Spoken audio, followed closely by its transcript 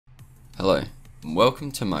Hello, and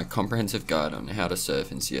welcome to my comprehensive guide on how to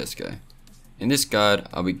surf in CSGO. In this guide,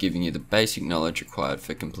 I'll be giving you the basic knowledge required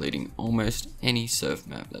for completing almost any surf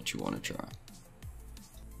map that you want to try.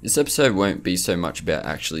 This episode won't be so much about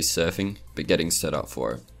actually surfing, but getting set up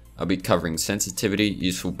for it. I'll be covering sensitivity,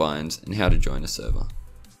 useful binds, and how to join a server.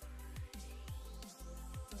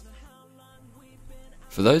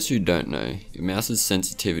 For those who don't know, your mouse's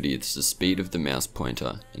sensitivity is the speed of the mouse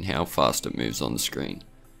pointer and how fast it moves on the screen.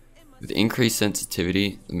 With increased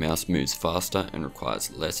sensitivity, the mouse moves faster and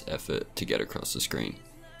requires less effort to get across the screen.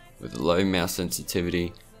 With low mouse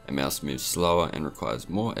sensitivity, a mouse moves slower and requires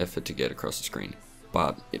more effort to get across the screen,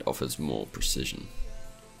 but it offers more precision.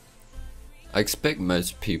 I expect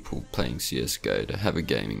most people playing CSGO to have a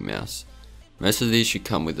gaming mouse. Most of these should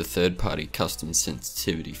come with a third-party custom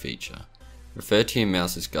sensitivity feature. Refer to your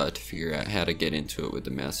mouse's guide to figure out how to get into it with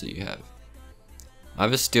the mouse that you have. I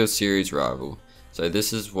have a SteelSeries rival, so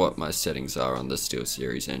this is what my settings are on the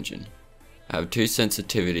SteelSeries engine. I have two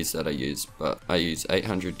sensitivities that I use, but I use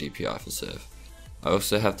 800 DPI for surf. I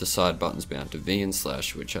also have the side buttons bound to V and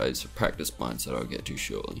slash, which I use for practice binds that I'll get to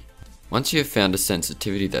shortly. Once you have found a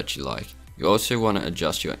sensitivity that you like, you also want to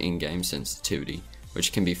adjust your in-game sensitivity,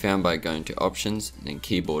 which can be found by going to options and then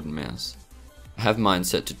keyboard and mouse. I have mine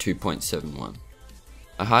set to 2.71.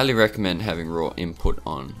 I highly recommend having raw input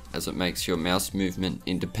on, as it makes your mouse movement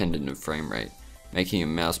independent of frame rate, making your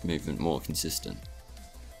mouse movement more consistent.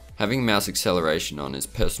 Having mouse acceleration on is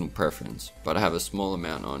personal preference, but I have a small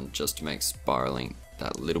amount on just to make spiraling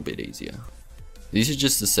that little bit easier. These are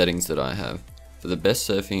just the settings that I have. For the best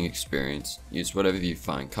surfing experience, use whatever you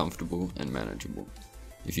find comfortable and manageable.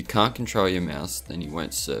 If you can't control your mouse, then you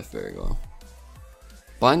won't surf very well.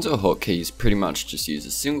 Binds or hotkeys pretty much just use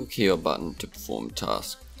a single key or button to perform a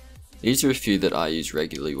task. These are a few that I use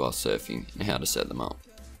regularly while surfing and how to set them up.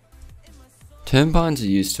 Turn binds are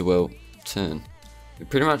used to, turn. It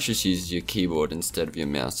pretty much just uses your keyboard instead of your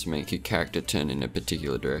mouse to make your character turn in a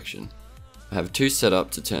particular direction. I have two set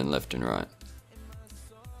up to turn left and right.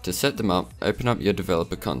 To set them up, open up your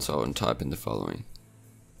developer console and type in the following: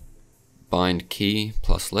 bind key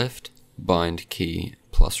plus left, bind key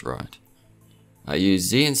plus right. I use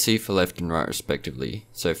Z and C for left and right respectively,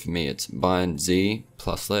 so for me it's bind Z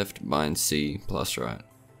plus left, bind C plus right.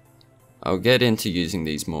 I'll get into using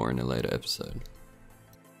these more in a later episode.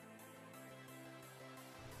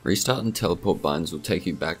 Restart and teleport binds will take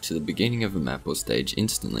you back to the beginning of a map or stage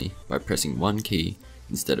instantly by pressing one key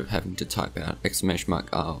instead of having to type out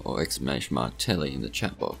 !R or !Telly in the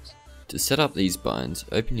chat box. To set up these binds,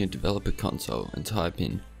 open your developer console and type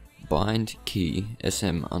in bind key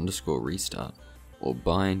SM_restart or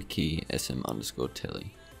bind key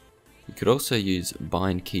SM_telly. You could also use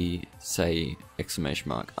bind key say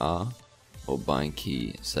 !R or bind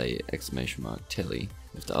key say !Telly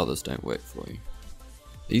if the others don't work for you.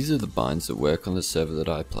 These are the binds that work on the server that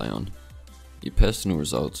I play on. Your personal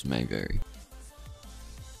results may vary.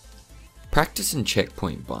 Practice and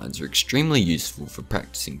checkpoint binds are extremely useful for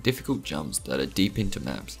practicing difficult jumps that are deep into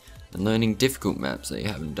maps and learning difficult maps that you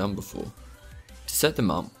haven't done before. To set them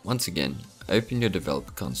up, once again, open your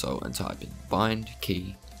developer console and type in bind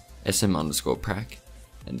key SM_prac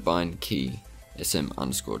and bind key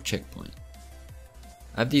SM_checkpoint.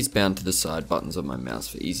 I have these bound to the side buttons on my mouse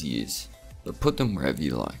for easy use, but put them wherever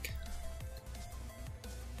you like.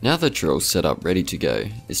 Now that you're all set up ready to go,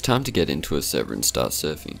 it's time to get into a server and start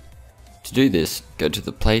surfing. To do this, go to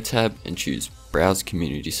the Play tab and choose Browse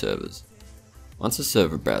Community Servers. Once the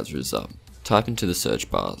server browser is up, type into the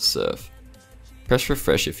search bar surf. Press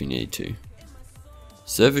refresh if you need to.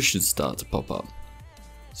 Servers should start to pop up.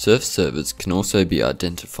 Surf servers can also be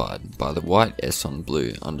identified by the white S on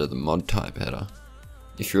blue under the mod type header.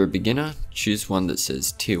 If you're a beginner, choose one that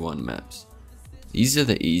says Tier 1 Maps. These are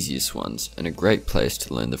the easiest ones and a great place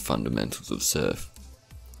to learn the fundamentals of surf.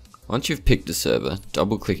 Once you've picked a server,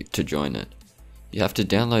 double click it to join it. You have to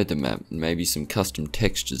download the map and maybe some custom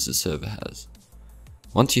textures the server has.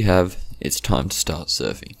 Once you have, it's time to start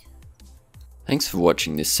surfing. Thanks for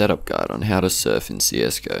watching this setup guide on how to surf in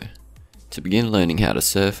CSGO. To begin learning how to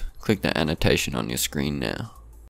surf, click the annotation on your screen now.